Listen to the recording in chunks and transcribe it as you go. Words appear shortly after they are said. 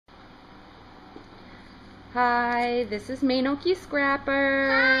Hi, this is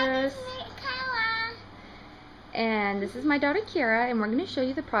maineokiescrapers. Hi, Kiara. And this is my daughter Kiara, and we're going to show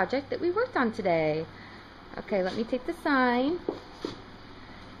you the project that we worked on today. Okay, let me take the sign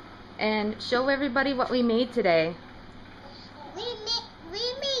and show everybody what we made today. We made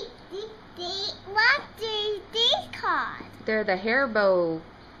what are these cards? They're the hair bow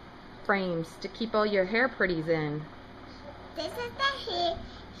frames to keep all your hair pretties in. This is the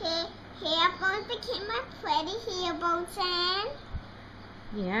hair bows to keep my pretty hair bows in.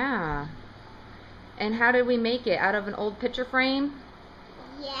 Yeah. And how did we make it? Out of an old picture frame?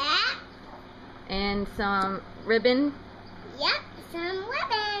 Yeah. And some ribbon? Yep, some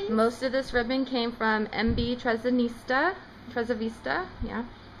ribbons. Most of this ribbon came from MB Trezavista, yeah.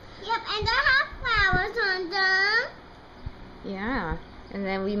 Yep, and they have flowers on them. Yeah. And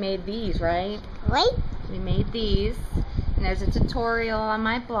then we made these, right? Wait. We made these. And there's a tutorial on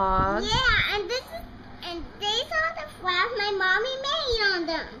my blog. Yeah, and these are the flowers my mommy made on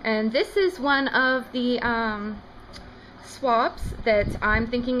them. And this is one of the swaps that I'm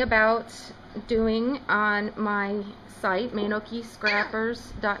thinking about doing on my site,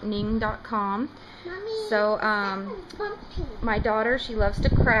 maineokiescrapers.ning.com. So my daughter, she loves to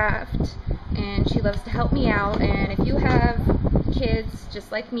craft and she loves to help me out, and if you have kids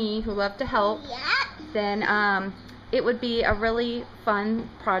just like me who love to help, then it would be a really fun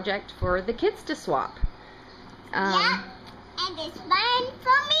project for the kids to swap. Yeah, and it's fun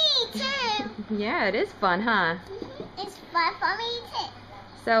for me too. Yeah, it is fun, huh? It's fun for me too.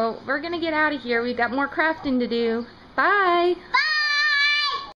 So we're gonna get out of here. We've got more crafting to do. Bye. Bye.